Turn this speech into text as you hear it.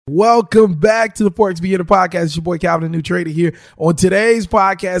Welcome back to the Forex Beginner Podcast. It's your boy Calvin, the New Trader here. On today's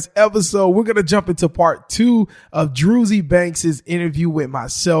podcast episode, we're going to jump into part 2 of Druzy Banks' interview with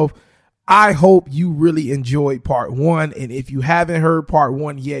myself. I hope you really enjoyed part 1. And if you haven't heard part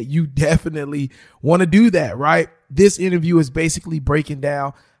 1 yet, you definitely want to do that, right? This interview is basically breaking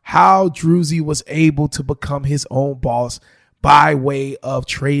down how Druzy was able to become his own boss by way of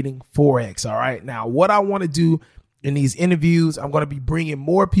trading Forex. All right. Now, what I want to do in these interviews, I'm going to be bringing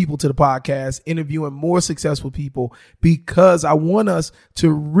more people to the podcast, interviewing more successful people, because I want us to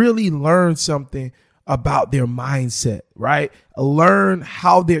really learn something about their mindset, right? Learn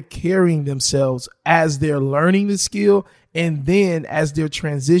how they're carrying themselves as they're learning the skill, and then as they're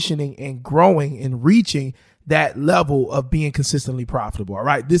transitioning and growing and reaching that level of being consistently profitable. All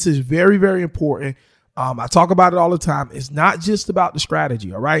right. This is very, very important. I talk about it all the time. It's not just about the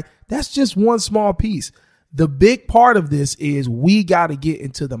strategy. All right. That's just one small piece. The big part of this is we got to get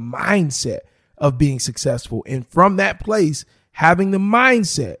into the mindset of being successful. And from that place, having the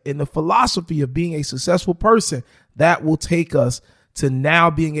mindset and the philosophy of being a successful person, that will take us to now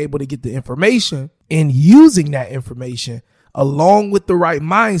being able to get the information and using that information along with the right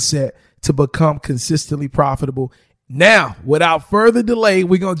mindset to become consistently profitable. Now, without further delay,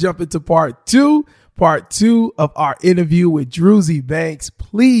 we're going to jump into part 2 of our interview with Druzy Banks.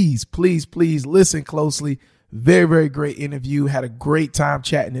 Please listen closely. Very, very great interview. Had a great time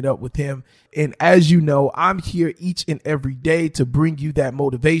chatting it up with him. And as you know, I'm here each and every day to bring you that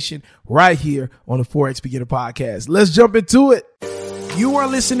motivation right here on the Forex Beginner Podcast. Let's jump into it. You are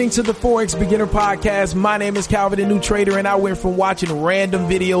listening to the Forex Beginner Podcast. My name is Calvin, the New Trader, and I went from watching random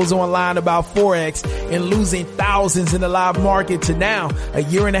videos online about Forex and losing thousands in the live market to now, a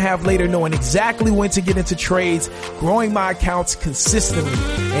year and a half later, knowing exactly when to get into trades, growing my accounts consistently.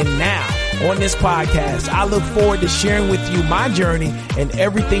 And now, on this podcast, I look forward to sharing with you my journey and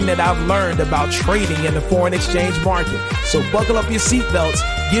everything that I've learned about trading in the foreign exchange market. So buckle up your seatbelts,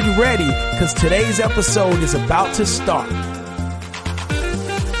 get ready, because today's episode is about to start.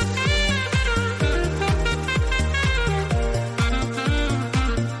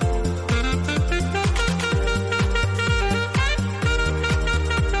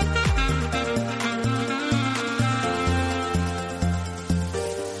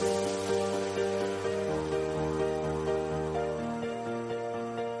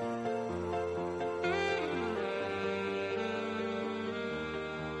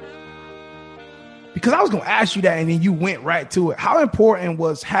 Because I was going to ask you that, and then you went right to it. How important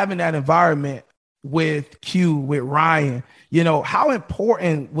was having that environment with Q, with Ryan? You know, how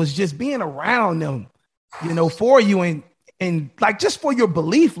important was just being around them, you know, for you and like just for your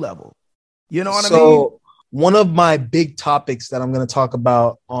belief level? You know what I mean? So one of my big topics that I'm going to talk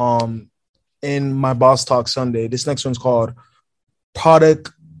about in my Boss Talk Sunday, this next one's called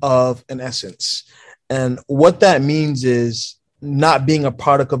Product of an Essence. And what that means is not being a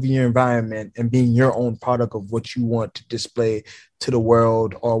product of your environment and being your own product of what you want to display to the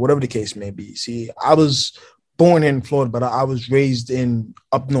world or whatever the case may be. See, I was born in Florida, but I was raised in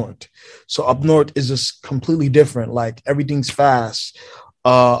up north. So up north is just completely different. Like everything's fast.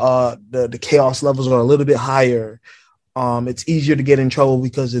 The chaos levels are a little bit higher. It's easier to get in trouble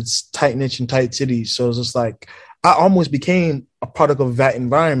because it's tight niche and tight cities. So it's just like I almost became a product of that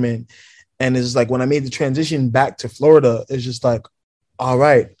environment. And it's like when I made the transition back to Florida, it's just like, all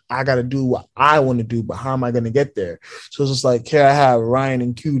right, I got to do what I want to do, but how am I going to get there? So it's just like, here I have Ryan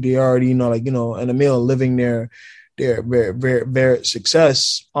and Q, they already, you know, like, you know, and Emil living their very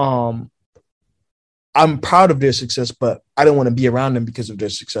success. I'm proud of their success, but I don't want to be around them because of their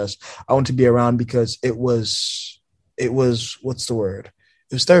success. I want to be around because it was, what's the word?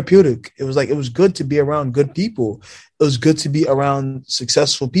 It was therapeutic. It was like, it was good to be around good people. It was good to be around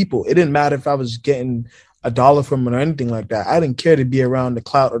successful people. It didn't matter if I was getting $1 from it or anything like that. I didn't care to be around the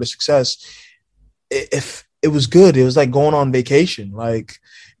clout or the success. If it was good, it was like going on vacation. Like,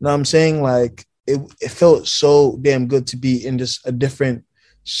 you know what I'm saying? Like it felt so damn good to be in just a different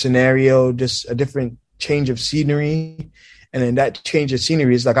scenario, just a different change of scenery. And then that change of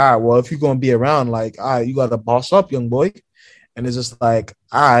scenery is like, all right, well, if you're going to be around, like, all right, you got to boss up, young boy. And it's just like,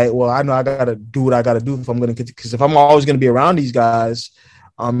 all right, well, I know I got to do what I got to do if I'm going to, because if I'm always going to be around these guys,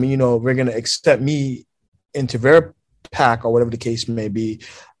 you know, they're going to accept me into their pack or whatever the case may be.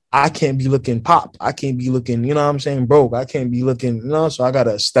 I can't be looking pop. I can't be looking, you know what I'm saying, broke. I can't be looking, you know, so I got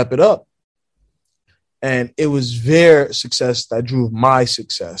to step it up. And it was their success that drove my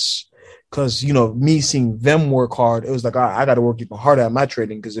success. Because, you know, me seeing them work hard, it was like, all right, I got to work even harder at my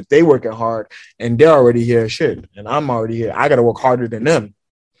trading. Because if they working hard and they're already here, shit, and I'm already here, I got to work harder than them.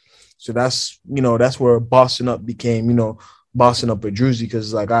 So that's, you know, that's where bossing up became, you know, bossing up with Druzy,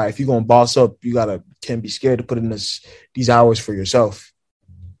 because like, all right, if you're gonna boss up, you can't be scared to put in these hours for yourself.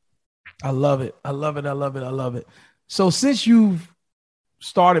 I love it. I love it. I love it. I love it. So since you've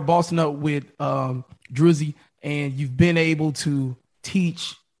started bossing up with Druzy and you've been able to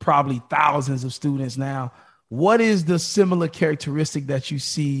teach probably thousands of students now, what is the similar characteristic that you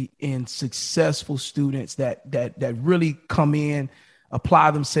see in successful students that really come in,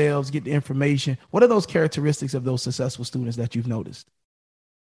 apply themselves, get the information? What are those characteristics of those successful students that you've noticed?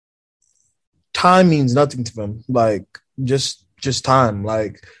 Time means nothing to them. Like just time.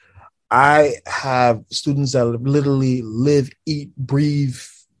 Like I have students that literally live, eat, breathe,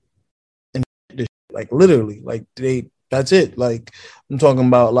 and like literally, like that's it. Like I'm talking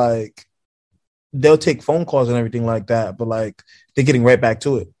about, like they'll take phone calls and everything like that, but like they're getting right back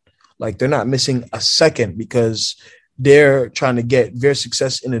to it. Like they're not missing a second because they're trying to get their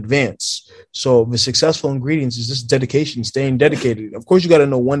success in advance. So the successful ingredients is just dedication, staying dedicated. Of course, you got to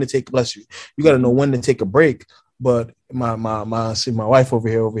know when to take, bless you. You got to know when to take a break. But my see my wife over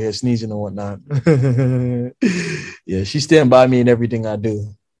here sneezing and whatnot. Yeah, she stand by me in everything I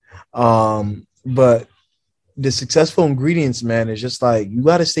do. But the successful ingredients, man, is just like you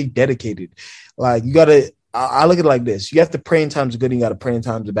got to stay dedicated. Like you got to. I look at it like this: you have to pray in times of good, and you got to pray in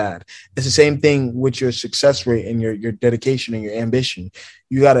times of bad. It's the same thing with your success rate and your dedication and your ambition.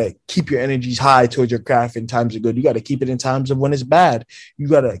 You got to keep your energies high towards your craft in times of good. You got to keep it in times of when it's bad. You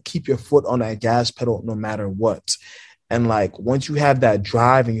got to keep your foot on that gas pedal no matter what. And like once you have that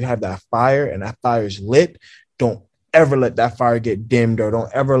drive and you have that fire, and that fire is lit, don't ever let that fire get dimmed, or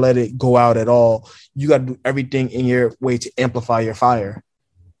don't ever let it go out at all. You got to do everything in your way to amplify your fire,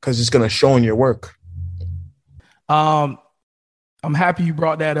 because it's going to show in your work. I'm happy you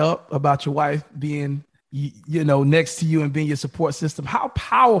brought that up about your wife being, next to you and being your support system. How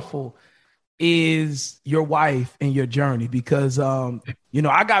powerful is your wife in your journey? Because, I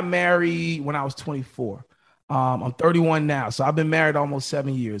got married when I was 24. I'm 31 now, so I've been married almost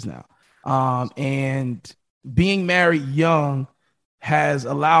 7 years now. And being married young has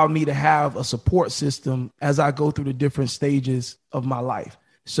allowed me to have a support system as I go through the different stages of my life.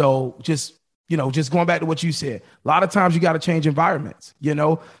 So just going back to what you said, a lot of times you got to change environments,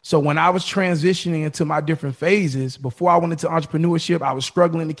 So when I was transitioning into my different phases, before I went into entrepreneurship, I was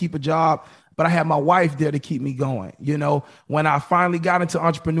struggling to keep a job, but I had my wife there to keep me going. When I finally got into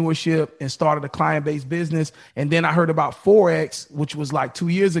entrepreneurship and started a client-based business, and then I heard about Forex, which was like 2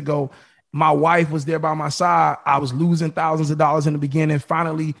 years ago, my wife was there by my side. I was losing thousands of dollars in the beginning,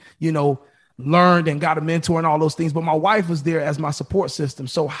 finally, learned and got a mentor and all those things, but my wife was there as my support system.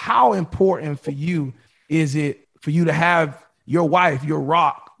 So how important for you is it for you to have your wife, your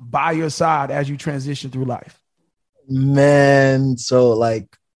rock, by your side as you transition through life? Man, so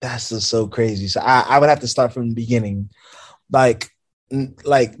like that's just so crazy. So I would have to start from the beginning. Like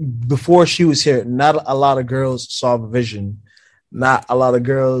before she was here, not a lot of girls saw the vision. Not a lot of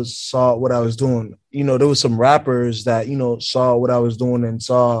girls saw what I was doing. There was some rappers that, saw what I was doing and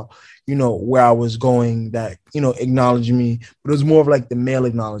saw, where I was going, that, acknowledged me, but it was more of like the male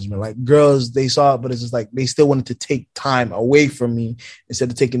acknowledgement. Like girls, they saw it, but it's just like, they still wanted to take time away from me instead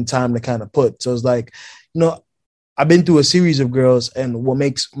of taking time to kind of put. So it's like, I've been through a series of girls, and what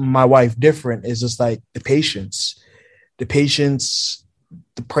makes my wife different is just like the patience, the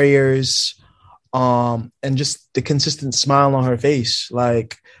prayers, and just the consistent smile on her face.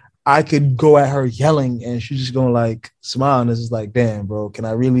 Like I could go at her yelling and she's just going like smile, and it's just like, damn, bro, can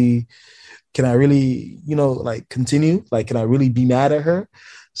I really, like continue? Like, can I really be mad at her?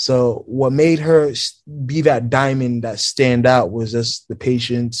 So what made her be that diamond that stand out was just the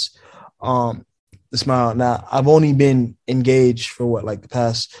patience, the smile. Now I've only been engaged for the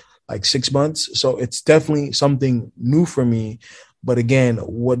past 6 months. So it's definitely something new for me. But again,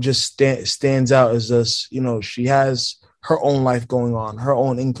 what just stands out is just, she has her own life going on, her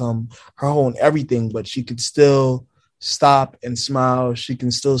own income, her own everything, but she could still stop and smile. She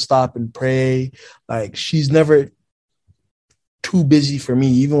can still stop and pray. Like she's never too busy for me.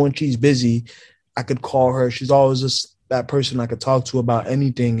 Even when she's busy, I could call her. She's always just that person I could talk to about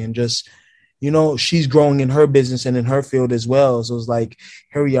anything, and just, she's growing in her business and in her field as well. So it's like,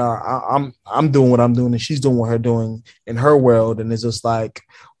 here we are. I'm doing what I'm doing, and she's doing what her doing in her world. And it's just like,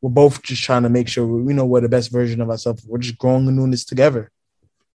 we're both just trying to make sure we're the best version of ourselves. We're just growing and doing this together.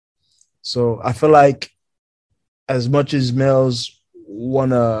 So I feel like as much as males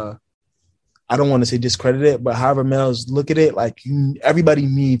I don't want to say discredit it, but however males look at it, like everybody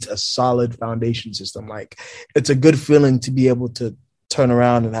needs a solid foundation system. Like it's a good feeling to be able to turn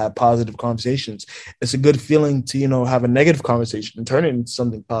around and have positive conversations. It's a good feeling to, have a negative conversation and turn it into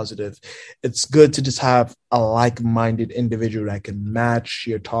something positive. It's good to just have a like-minded individual that can match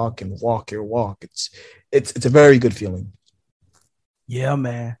your talk and walk your walk. It's a very good feeling. Yeah,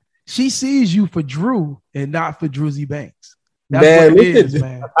 man. She sees you for Drew and not for Druzy Banks. That's Man, what it is,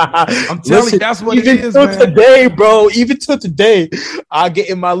 man. I'm telling you, that's what it is, man. Even today, bro, even till today, I get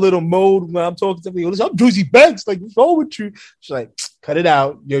in my little mode when I'm talking to people. I'm Druzy Banks. Like, what's wrong with you? She's like, cut it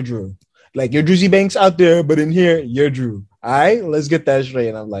out. You're Drew. Like, you're Druzy Banks out there, but in here, you're Drew. All right, let's get that straight.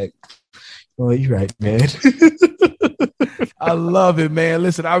 And I'm like, oh, you're right, man. I love it, man.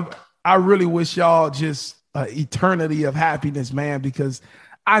 Listen, I really wish y'all just an eternity of happiness, man, because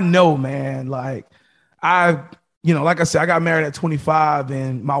I know, man, like like I said, I got married at 25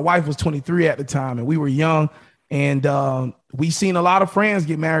 and my wife was 23 at the time and we were young and we seen a lot of friends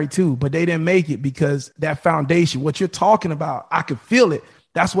get married too, but they didn't make it because that foundation, what you're talking about, I could feel it.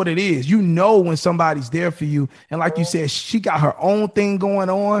 That's what it is. You know when somebody's there for you. And like you said, she got her own thing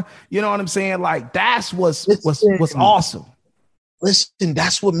going on. You know what I'm saying? Like that's what's awesome. Listen,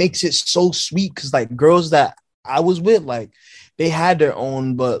 that's what makes it so sweet because like girls that I was with, like they had their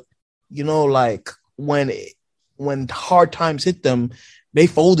own, but like when hard times hit them, they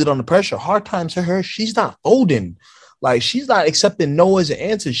folded on the pressure. Hard times hit her, she's not folding. Like she's not accepting no as an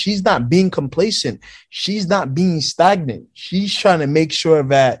answer. She's not being complacent. She's not being stagnant. She's trying to make sure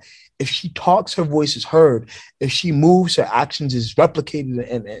that if she talks, her voice is heard. If she moves, her actions is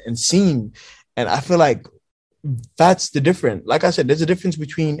replicated and seen. And I feel like that's the difference. Like I said, there's a difference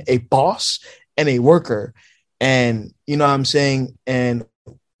between a boss and a worker. And you know what I'm saying? And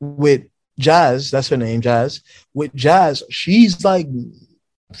with Jazz, that's her name, Jazz. With Jazz, she's like,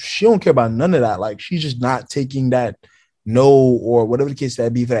 she don't care about none of that. Like, she's just not taking that no or whatever the case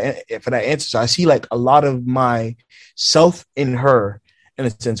that be for that answer. So I see like a lot of my self in her, in a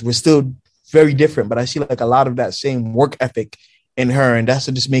sense. We're still very different, but I see like a lot of that same work ethic in her, and that's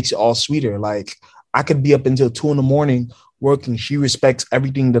what just makes it all sweeter. Like, I could be up until 2 a.m. working. She respects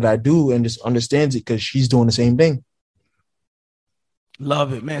everything that I do and just understands it because she's doing the same thing.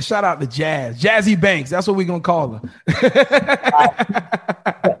 Love it, man. Shout out to Jazzy Banks. That's what we're gonna call her.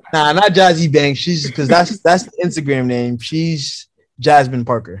 Nah, not Jazzy Banks. She's because that's the Instagram name. She's Jasmine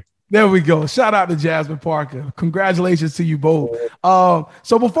Parker. There we go. Shout out to Jasmine Parker. Congratulations to you both.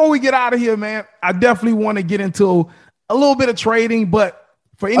 So before we get out of here, man, I definitely want to get into a little bit of trading, but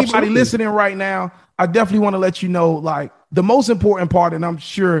for anybody listening right now, I definitely want to let you know, like, the most important part, and I'm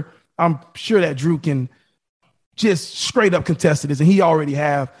sure that Drew can just straight up contest this, and he already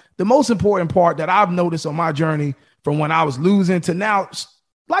have. The most important part that I've noticed on my journey from when I was losing to now,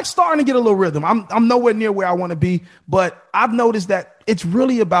 like starting to get a little rhythm. I'm nowhere near where I want to be, but I've noticed that it's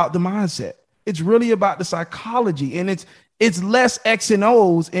really about the mindset. It's really about the psychology, and it's less X and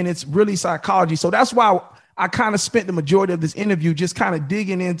O's, and it's really psychology. So that's why I kind of spent the majority of this interview just kind of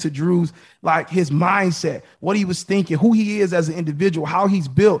digging into Drew's, like, his mindset, what he was thinking, who he is as an individual, how he's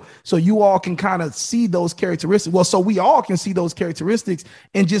built. So you all can kind of see those characteristics. Well, so we all can see those characteristics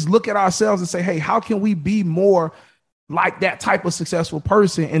and just look at ourselves and say, hey, how can we be more like that type of successful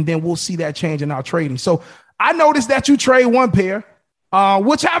person? And then we'll see that change in our trading. So I noticed that you trade one pair,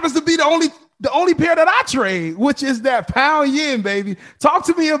 which happens to be the only pair that I trade, which is that pound yen, baby. Talk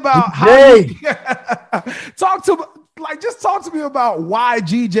to me about talk to me about why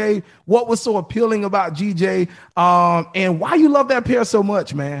GJ, what was so appealing about GJ, and why you love that pair so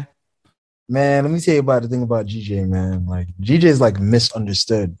much, man. Man, let me tell you about the thing about GJ, man. Like, GJ is like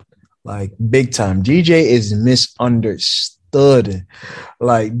misunderstood, like big time. GJ is misunderstood.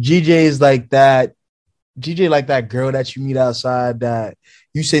 Like, GJ is like that. GJ like that girl that you meet outside that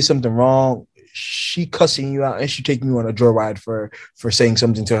you say something wrong, she cussing you out and she taking you on a joyride for saying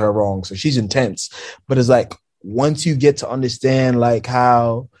something to her wrong. So she's intense. But it's like, once you get to understand like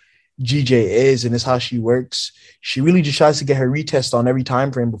how GJ is and it's how she works, she really just tries to get her retest on every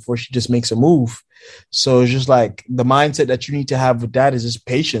time frame before she just makes a move. So it's just like the mindset that you need to have with that is just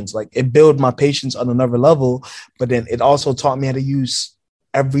patience. Like, it built my patience on another level, but then it also taught me how to use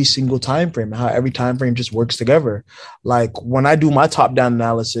every single time frame, how every time frame just works together. Like, when I do my top-down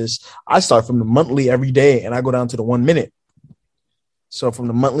analysis, I start from the monthly every day and I go down to the 1 minute. So from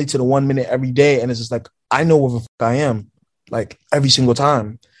the monthly to the 1 minute every day, and it's just like, I know where the fuck I am, like, every single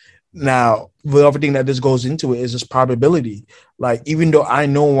time. Now, with everything that this goes into it is just probability. Like, even though I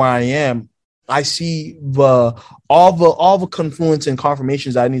know where I am, I see all the confluence and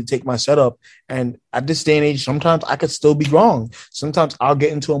confirmations that I need to take my setup. And at this day and age, sometimes I could still be wrong. Sometimes I'll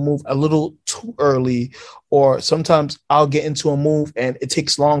get into a move a little too early, or sometimes I'll get into a move and it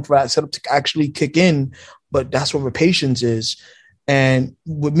takes long for that setup to actually kick in. But that's where the patience is. And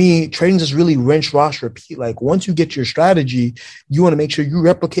with me, trading is really rinse, wash, repeat. Like once you get your strategy, you want to make sure you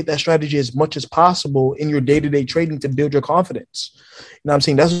replicate that strategy as much as possible in your day-to-day trading to build your confidence. You know what I'm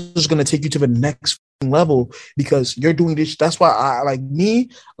saying? That's just going to take you to the next level because you're doing this. That's why I like me,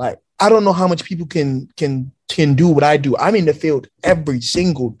 like I don't know how much people can do what I do. I'm in the field every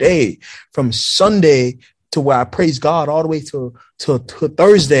single day from Sunday to where I praise God all the way to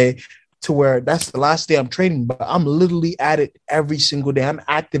Thursday to where that's the last day I'm trading, but I'm literally at it every single day. I'm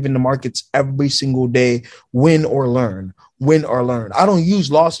active in the markets every single day, win or learn. I don't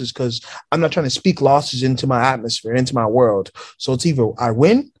use losses because I'm not trying to speak losses into my atmosphere, into my world. So it's either I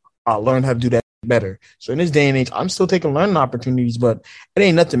win, I'll learn how to do that better. So in this day and age, I'm still taking learning opportunities, but it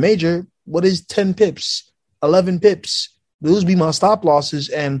ain't nothing major. What is 10 pips, 11 pips? Those be my stop losses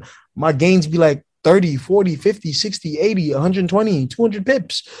and my gains be like 30, 40, 50, 60, 80, 120, 200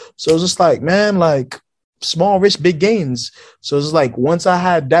 pips. So it's just like, man, like small risk, big gains. So it's like once I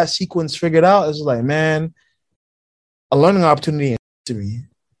had that sequence figured out, it's like, man, a learning opportunity to me.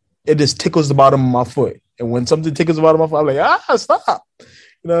 It just tickles the bottom of my foot. And when something tickles the bottom of my foot, I'm like, stop. You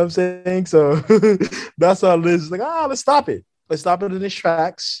know what I'm saying? So that's how it is. Like, let's stop it. Let's stop it in its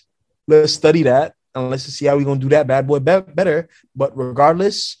tracks. Let's study that. And let's see how we're going to do that bad boy better. But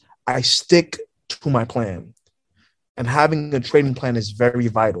regardless, I stick to my plan. And having a trading plan is very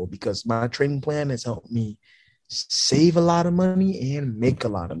vital because my trading plan has helped me save a lot of money and make a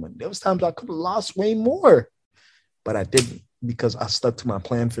lot of money. There was times I could have lost way more, but I didn't because I stuck to my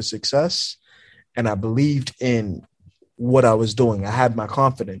plan for success and I believed in what I was doing. I had my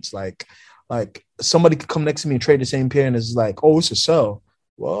confidence. Like somebody could come next to me and trade the same pair and it's like, oh, it's a sell.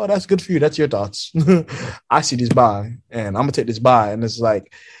 Well, that's good for you. That's your thoughts. I see this buy and I'm gonna take this buy. And it's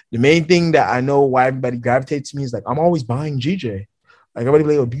like the main thing that I know why everybody gravitates to me is like I'm always buying GJ. Like everybody be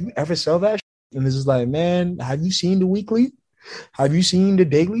like, oh, do you ever sell that? And it's just like, man, have you seen the weekly? Have you seen the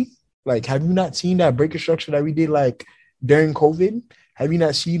daily? Like, have you not seen that breaker structure that we did like during COVID? Have you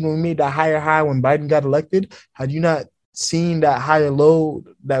not seen when we made that higher high when Biden got elected? Have you not seen that higher low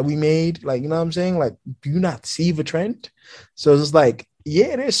that we made? Like, you know what I'm saying? Like, do you not see the trend? So it's just like,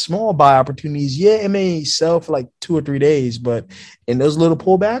 yeah, there's small buy opportunities. Yeah, it may sell for like 2 or 3 days, but in those little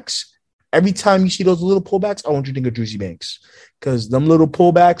pullbacks, every time you see those little pullbacks, I want you to think of Druzy Banks because them little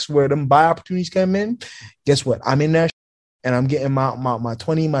pullbacks where them buy opportunities come in, guess what? I'm in that and I'm getting my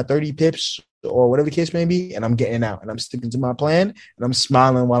 20, my 30 pips or whatever the case may be, and I'm getting out and I'm sticking to my plan and I'm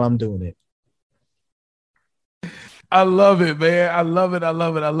smiling while I'm doing it. I love it, man. I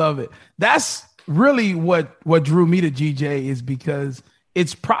love it. That's really what drew me to GJ is because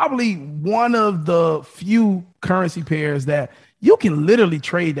it's probably one of the few currency pairs that you can literally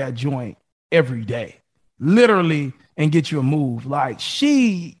trade that joint every day, literally, and get you a move. Like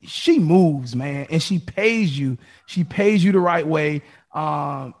she moves, man, and she pays you. She pays you the right way.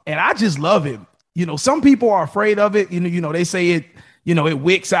 And I just love it. You know, some people are afraid of it. You know, they say it, it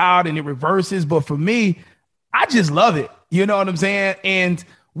wicks out and it reverses. But for me, I just love it. You know what I'm saying? And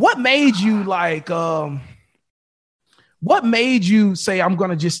what made you what made you say, I'm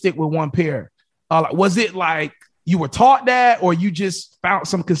going to just stick with one pair? Was it like you were taught that or you just found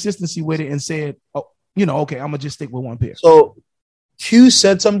some consistency with it and said, oh, okay, I'm going to just stick with one pair? So Q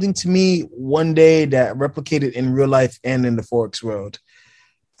said something to me one day that replicated in real life and in the Forex world.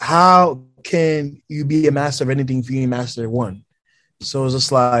 How can you be a master of anything if you ain't master one? So it's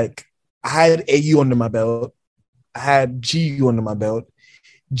just like I had AU under my belt. I had GU under my belt.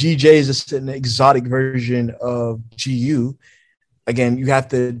 GJ is just an exotic version of GU. Again, you have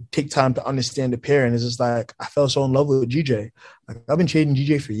to take time to understand the pair. And it's just like, I fell so in love with GJ. Like, I've been trading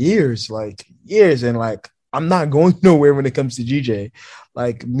GJ for years. And like, I'm not going nowhere when it comes to GJ.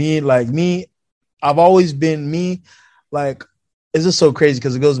 Like me, I've always been me. Like, it's just so crazy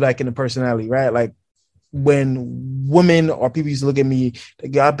because it goes back into personality, right? Like, when women or people used to look at me,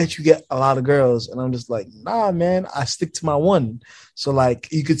 like, I bet you get a lot of girls. And I'm just like, nah, man, I stick to my one. So like,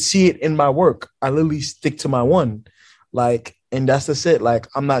 you could see it in my work. I literally stick to my one. Like, and that's just it. Like,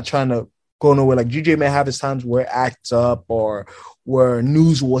 I'm not trying to go nowhere. Like GJ may have his times where it acts up or where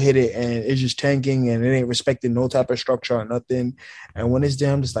news will hit it and it's just tanking and it ain't respecting no type of structure or nothing. And when it's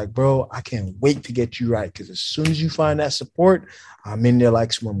there, I'm just like, bro, I can't wait to get you right. Cause as soon as you find that support, I'm in there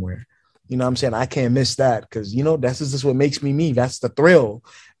like swimwear. You know what I'm saying? I can't miss that because, that's just what makes me me. That's the thrill.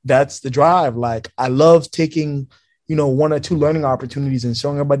 That's the drive. Like, I love taking, 1 or 2 learning opportunities and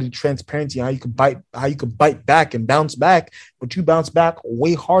showing everybody the transparency, how you could bite back and bounce back, but you bounce back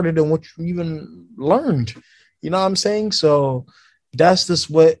way harder than what you even learned. You know what I'm saying? So that's just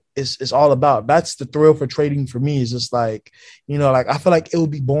what it's all about. That's the thrill for trading for me. Is just like, like I feel like it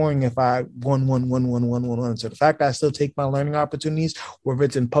would be boring if I won. So the fact that I still take my learning opportunities, whether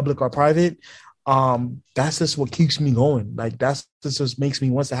it's in public or private, that's just what keeps me going. Like that's just what makes me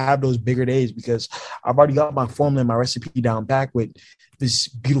want to have those bigger days, because I've already got my formula and my recipe down pack with this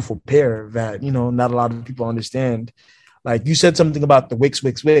beautiful pair that, not a lot of people understand. Like you said something about the wicks.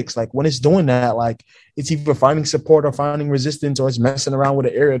 Like when it's doing that, like it's either finding support or finding resistance, or it's messing around with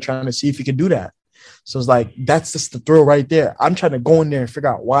the area trying to see if you can do that. So it's like, that's just the thrill right there. I'm trying to go in there and figure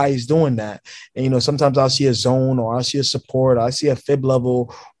out why he's doing that. And, sometimes I'll see a zone, or I'll see a support, or I see a fib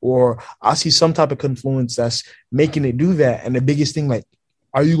level, or I'll see some type of confluence that's making it do that. And the biggest thing, like,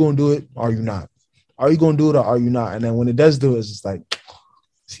 are you going to do it? Or are you not? Are you going to do it or are you not? And then when it does do it, it's just like,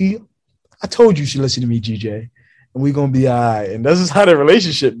 see, I told you should listen to me, GJ. And we're going to be all right. And this is how the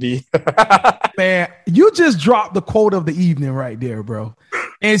relationship be. Man, you just dropped the quote of the evening right there, bro.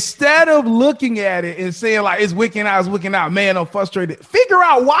 Instead of looking at it and saying like, it's wicking out, man, I'm frustrated. Figure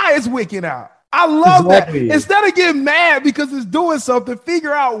out why it's wicking out. I love that. Instead of getting mad because it's doing something,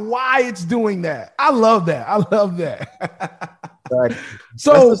 figure out why it's doing that. I love that. Right.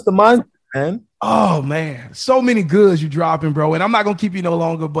 So that's the mindset, man. Oh, man. So many goods you dropping, bro. And I'm not going to keep you no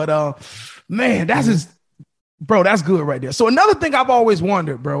longer, but man, that's just, bro, that's good right there. So another thing I've always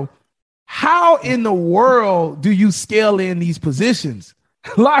wondered, bro, how in the world do you scale in these positions?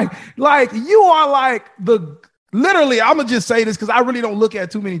 like you are like literally, I'm going to just say this because I really don't look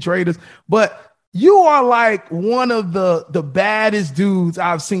at too many traders, but you are like one of the baddest dudes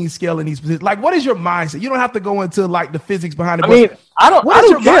I've seen scaling these positions. Like, what is your mindset? You don't have to go into like the physics behind it. I don't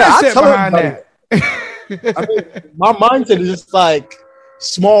care. Mindset behind that? My mindset is just like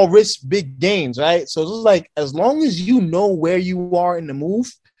small risk, big gains, right? So it's just like, as long as you know where you are in the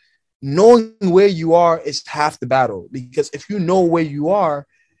move, knowing where you are is half the battle. Because if you know where you are,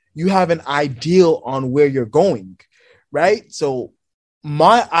 you have an ideal on where you're going, right? So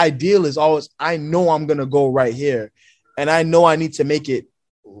my ideal is always, I know I'm going to go right here, and I know I need to make it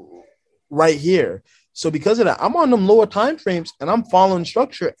right here. So because of that, I'm on them lower time frames and I'm following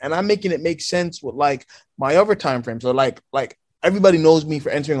structure, and I'm making it make sense with like my other time frames. So like everybody knows me for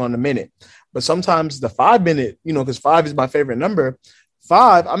entering on the minute, but sometimes the 5 minute, because 5 is my favorite number.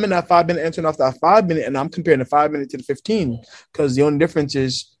 5, I'm in that 5 minute entering off that 5 minute, and I'm comparing the 5 minute to the 15, because the only difference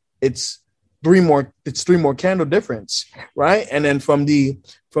is it's three more candle difference, right? And then from the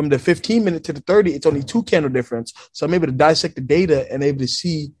 15 minute to the 30, it's only 2 candle difference. So I'm able to dissect the data and able to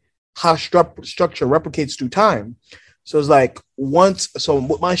see how structure replicates through time. So it's like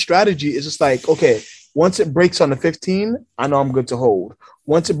what my strategy is just like, okay, once it breaks on the 15, I know I'm good to hold.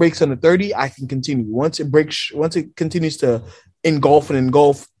 Once it breaks on the 30, I can continue. Once it continues to engulf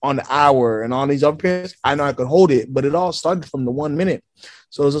on the hour and all these other periods, I know I could hold it. But it all started from the 1 minute.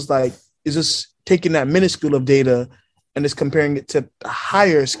 So it's just like, it's just taking that minuscule of data and just comparing it to a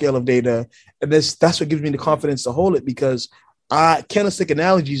higher scale of data. And that's what gives me the confidence to hold it, because candlestick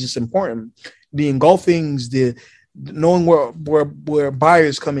analogies is important. The engulfings, the knowing where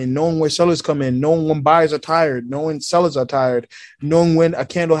buyers come in, knowing where sellers come in, knowing when buyers are tired, knowing sellers are tired, knowing when a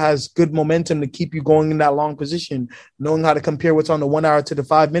candle has good momentum to keep you going in that long position, knowing how to compare what's on the 1 hour to the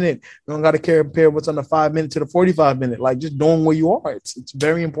 5 minute, knowing how to compare what's on the 5 minute to the 45 minute, like just knowing where you are. It's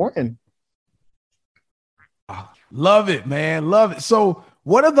very important. Love it, man. Love it. So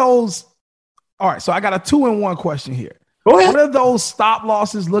what are those? All right. So I got a 2-in-1 question here. Go ahead. What are those stop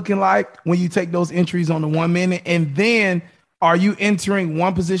losses looking like when you take those entries on the 1 minute? And then are you entering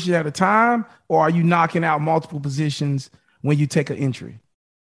one position at a time, or are you knocking out multiple positions when you take an entry?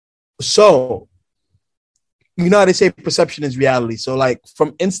 So, how they say perception is reality. So like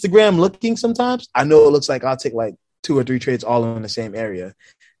from Instagram looking, sometimes I know it looks like I'll take like 2 or 3 trades all in the same area.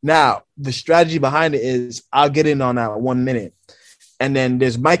 Now, the strategy behind it is I'll get in on that 1 minute. And then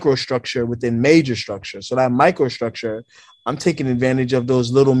there's microstructure within major structure. So that microstructure, I'm taking advantage of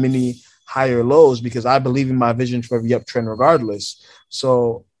those little mini higher lows, because I believe in my vision for every uptrend regardless.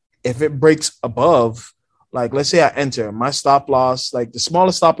 So if it breaks above, like let's say I enter, my stop loss, like the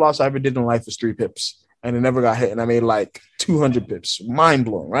smallest stop loss I ever did in life was 3 pips, and it never got hit, and I made like 200 pips. Mind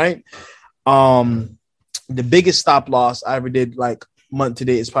blown, right? The biggest stop loss I ever did like month to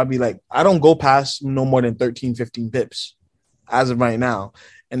date is probably like, I don't go past no more than 13, 15 pips. As of right now.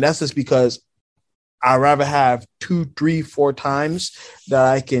 And that's just because I'd rather have 2, 3, 4 times that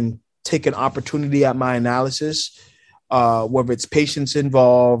I can take an opportunity at my analysis, whether it's patience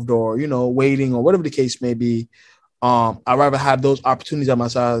involved or, waiting or whatever the case may be. I'd rather have those opportunities at my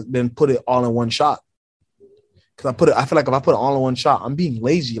side than put it all in one shot. Because I feel like if I put it all in one shot, I'm being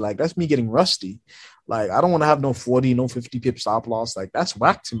lazy. Like that's me getting rusty. Like, I don't want to have no 40, no 50 pip stop loss. Like, that's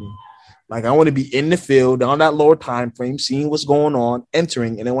whack to me. Like, I want to be in the field on that lower time frame, seeing what's going on,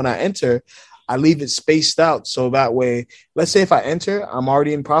 entering. And then when I enter, I leave it spaced out. So that way, let's say if I enter, I'm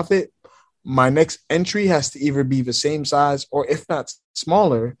already in profit. My next entry has to either be the same size or if not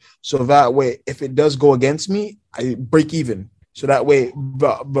smaller. So that way, if it does go against me, I break even. So that way,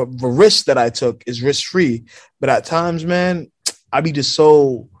 the risk that I took is risk-free. But at times, man, I be just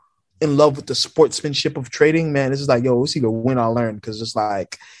so in love with the sportsmanship of trading, man. This is like, yo, it's either win or learn. Because it's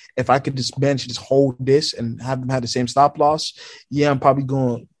like, if I could just bench, just hold this and have them have the same stop loss, yeah, I'm probably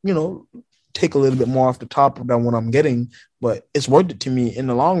going, take a little bit more off the top than what I'm getting. But it's worth it to me in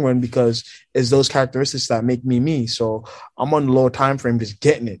the long run because it's those characteristics that make me me. So I'm on the lower time frame just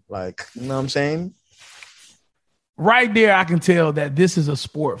getting it. Like, you know what I'm saying? Right there, I can tell that this is a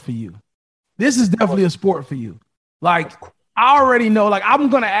sport for you. This is definitely a sport for you. Like, I already know, like, I'm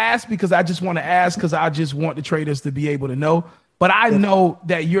going to ask because I just want to ask because I just want the traders to be able to know. But I know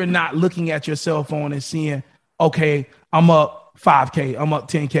that you're not looking at your cell phone and seeing, okay, I'm up 5K, I'm up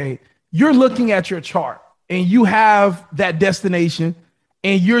 10K. You're looking at your chart and you have that destination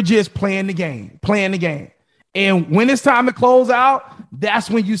and you're just playing the game. And when it's time to close out, that's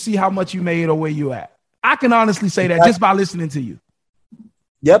when you see how much you made or where you at. I can honestly say that just by listening to you.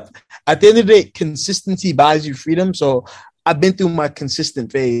 Yep. At the end of the day, consistency buys you freedom. So I've been through my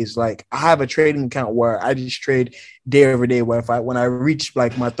consistent phase. Like, I have a trading account where I just trade day over day. Where when I reach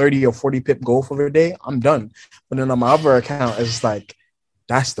like my 30 or 40 pip goal for the day, I'm done. But then on my other account, it's like,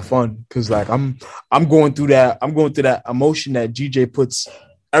 that's the fun. Cause like I'm going through that emotion that GJ puts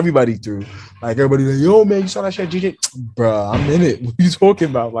everybody through. Like, everybody's like, yo, man, you saw that shit, GJ? Bruh, I'm in it. What are you talking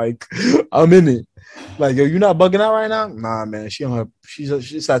about? Like, I'm in it. Like, yo, you not bugging out right now? Nah, man. She's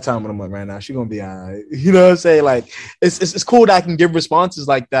that time of the month right now. She gonna be all right. You know what I'm saying? Like, it's cool that I can give responses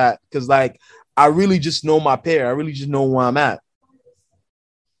like that because, like, I really just know my pair. I really just know where I'm at.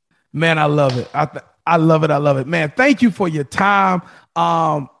 Man, I love it. I love it. Man, thank you for your time.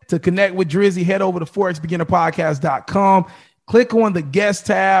 To connect with Drizzy, head over to forexbeginnerpodcast.com. Click on the guest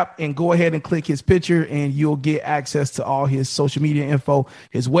tab and go ahead and click his picture and you'll get access to all his social media info,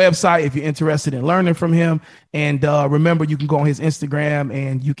 his website if you're interested in learning from him. And remember, you can go on his Instagram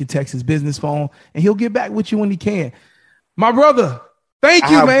and you can text his business phone and he'll get back with you when he can. My brother, thank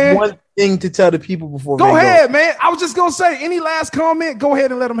you, man. One thing to tell the people before go ahead, man. I was just going to say, any last comment, go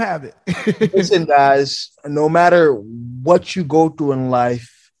ahead and let them have it. Listen, guys, no matter what you go through in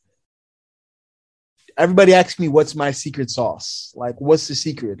life, everybody asks me, what's my secret sauce? Like, what's the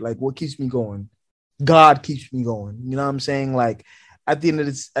secret? Like, what keeps me going? God keeps me going. You know what I'm saying? Like, at the end of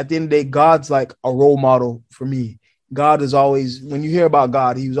the day, God's like a role model for me. God is always, when you hear about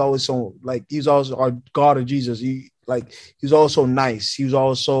God, he was always so, like, he's also our God or Jesus. He was also nice. He was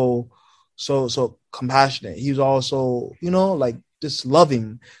also so compassionate. He was also, like, just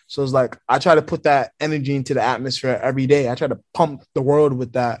loving. So it's like, I try to put that energy into the atmosphere every day. I try to pump the world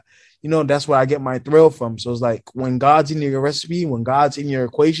with that. That's where I get my thrill from. So it's like, when God's in your recipe, when God's in your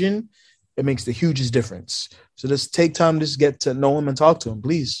equation, it makes the hugest difference. So just take time to just get to know him and talk to him,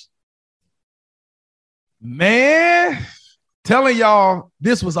 please. Man, telling y'all,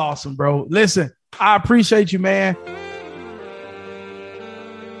 this was awesome, bro. Listen, I appreciate you, man.